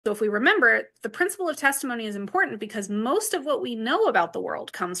So if we remember, the principle of testimony is important because most of what we know about the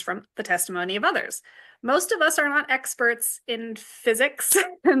world comes from the testimony of others. Most of us are not experts in physics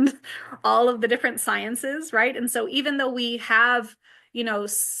and all of the different sciences, right? And so even though we have,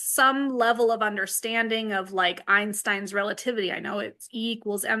 some level of understanding of like Einstein's relativity, I know it's E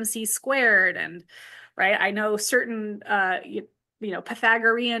equals mc squared, and right, I know certain,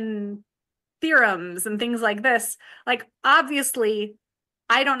 Pythagorean theorems and things like this. Like, obviously,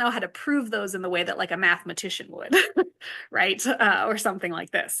 I don't know how to prove those in the way that like a mathematician would, right? Or something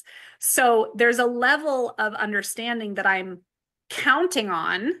like this. So there's a level of understanding that I'm counting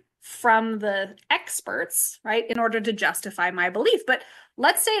on from the experts, right, in order to justify my belief. But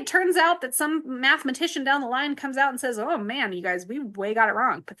let's say it turns out that some mathematician down the line comes out and says, "Oh man, you guys, we way got it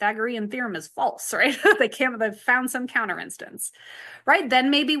wrong. Pythagorean theorem is false," right? They've found some counter instance, right? Then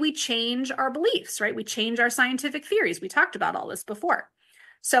maybe we change our beliefs, right? We change our scientific theories. We talked about all this before.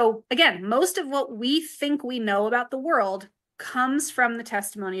 So again, most of what we think we know about the world comes from the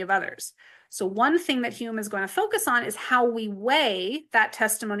testimony of others. So one thing that Hume is going to focus on is how we weigh that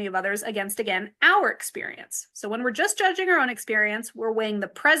testimony of others against, again, our experience. So when we're just judging our own experience, we're weighing the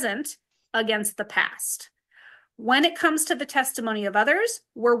present against the past. When it comes to the testimony of others,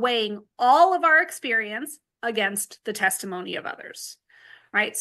 we're weighing all of our experience against the testimony of others, right?